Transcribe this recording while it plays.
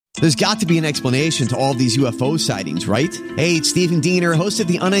There's got to be an explanation to all of these UFO sightings, right? Hey, it's Stephen Diener, host of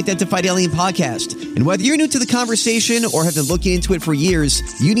the Unidentified Alien Podcast. And whether you're new to the conversation or have been looking into it for years,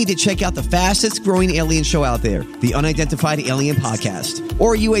 you need to check out the fastest growing alien show out there, the Unidentified Alien Podcast,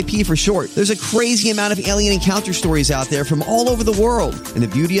 or UAP for short. There's a crazy amount of alien encounter stories out there from all over the world. And the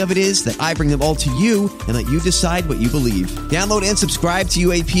beauty of it is that I bring them all to you and let you decide what you believe. Download and subscribe to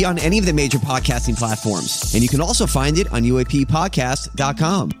UAP on any of the major podcasting platforms. And you can also find it on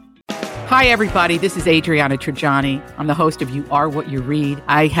UAPpodcast.com. Hi, everybody. This is Adriana Trajani. I'm the host of You Are What You Read.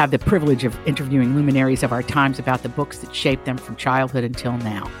 I have the privilege of interviewing luminaries of our times about the books that shaped them from childhood until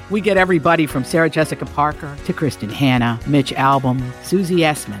now. We get everybody from Sarah Jessica Parker to Kristen Hanna, Mitch Albom, Susie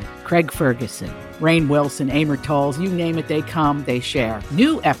Essman, Craig Ferguson, Rainn Wilson, Amor Tolls, you name it, they come, they share.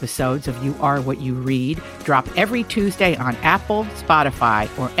 New episodes of You Are What You Read drop every Tuesday on Apple, Spotify,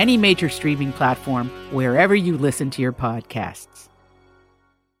 or any major streaming platform wherever you listen to your podcasts.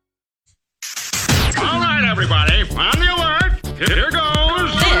 All right, everybody, on the alert. Here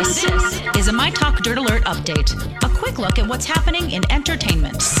goes. This is a My Talk Dirt Alert update. A quick look at what's happening in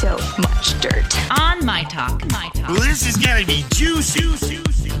entertainment. So much dirt. On My Talk. Well, this is gonna be juicy.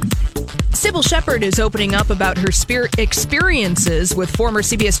 Cybill Shepherd is opening up about her experiences with former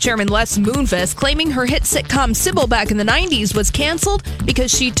CBS chairman Les Moonves, claiming her hit sitcom Cybill back in the 90s was canceled because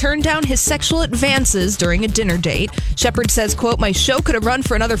she turned down his sexual advances during a dinner date. Shepherd says, quote, "My show could have run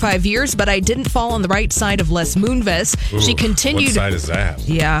for another 5 years, but I didn't fall on the right side of Les Moonves." She continued. What side is that?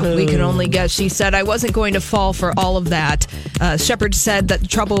 Yeah, we can only guess. She said, "I wasn't going to fall for all of that." Shepherd said that the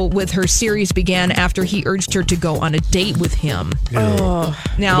trouble with her series began after he urged her to go on a date with him. Oh.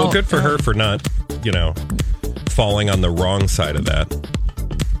 Now, Well, good for her for not, falling on the wrong side of that.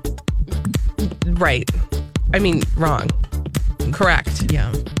 Right. I mean, wrong. Correct.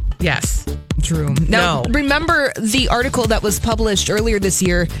 Yeah. Yes. True. Now, No. remember the article that was published earlier this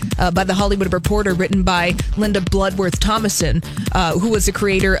year by The Hollywood Reporter, written by Linda Bloodworth Thomason, who was the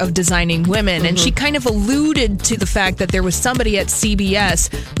creator of Designing Women. And she kind of alluded to the fact that there was somebody at CBS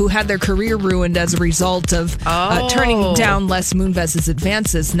who had their career ruined as a result of turning down Les Moonves'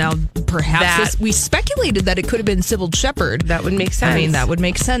 advances. Now, perhaps we speculated that it could have been Cybill Shepherd. That would make sense. I mean, that would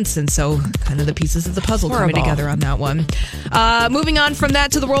make sense. And so kind of the pieces of the puzzle coming together on that one. Moving on from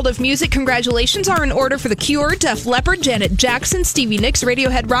that to the world of music, congratulations are in order for The Cure, Def Leppard, Janet Jackson, Stevie Nicks,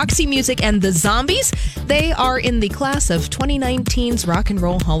 Radiohead, Roxy Music, and The Zombies. They are in the class of 2019's Rock and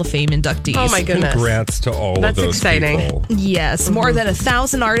Roll Hall of Fame inductees. Oh, my goodness. Congrats to all That's of those exciting. people. Yes, more than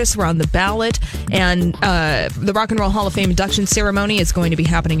 1,000 artists were on the ballot, and the Rock and Roll Hall of Fame induction ceremony is going to be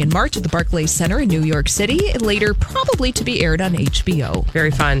happening in March at the Barclays Center in New York City, later probably to be aired on HBO.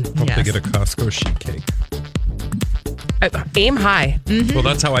 Very fun. Hope they get a Costco sheet cake. Aim high. Well,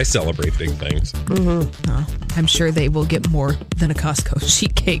 that's how I celebrate big things. I'm sure they will get more than a Costco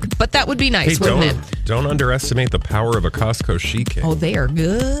sheet cake, but that would be nice, wouldn't it? Don't underestimate the power of a Costco sheet cake. Oh, they are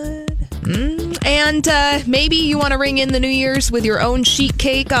good. And maybe you want to ring in the New Year's with your own sheet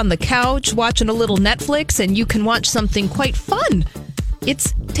cake on the couch, watching a little Netflix, and you can watch something quite fun.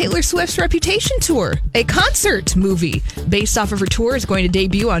 It's Taylor Swift's Reputation Tour, a concert movie based off of her tour, is going to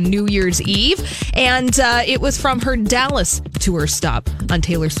debut on New Year's Eve. And it was from her Dallas tour stop on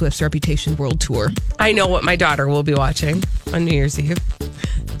Taylor Swift's Reputation World Tour. I know what my daughter will be watching on New Year's Eve.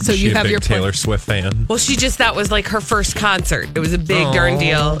 So She you a have big your Taylor Swift fan. Well, that was like her first concert. It was a big darn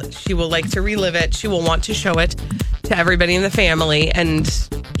deal. She will like to relive it. She will want to show it to everybody in the family and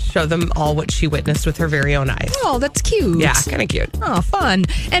show them all what she witnessed with her very own eyes. Oh, that's cute. Yeah, kind of cute. Oh, fun.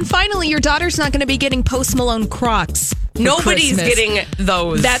 And finally, your daughter's not going to be getting Post Malone Crocs. Nobody's Christmas. getting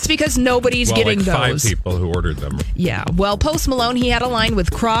those. That's because nobody's getting like those. 5 people who ordered them. Yeah. Well, Post Malone, he had a line with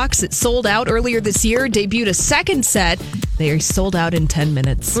Crocs. It sold out earlier this year, debuted a second set. They are sold out in 10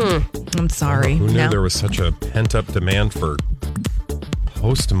 minutes. I'm sorry. Who knew there was such a pent-up demand for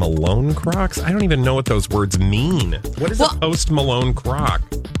Post Malone Crocs? I don't even know what those words mean. What is a Post Malone Croc?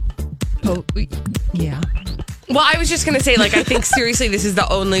 Oh, yeah. Well, I was just going to say, I think seriously, this is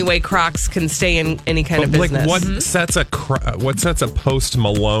the only way Crocs can stay in any kind of business. What sets a Post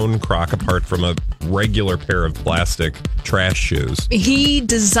Malone Croc apart from a regular pair of plastic trash shoes? He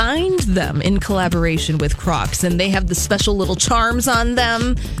designed them in collaboration with Crocs, and they have the special little charms on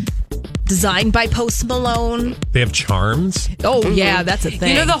them. Designed by Post Malone. They have charms? Oh, yeah, that's a thing.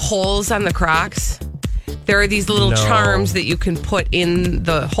 You know the holes on the Crocs? There are these little charms that you can put in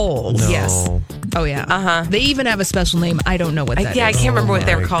the holes. No. Yes. Oh, yeah. They even have a special name. I don't know what that is. Yeah, I can't remember what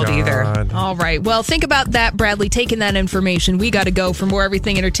they're called either. All right. Well, think about that, Bradley. Taking that information. We got to go. For more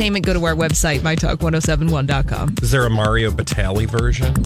everything entertainment, go to our website, mytalk1071.com. Is there a Mario Batali version?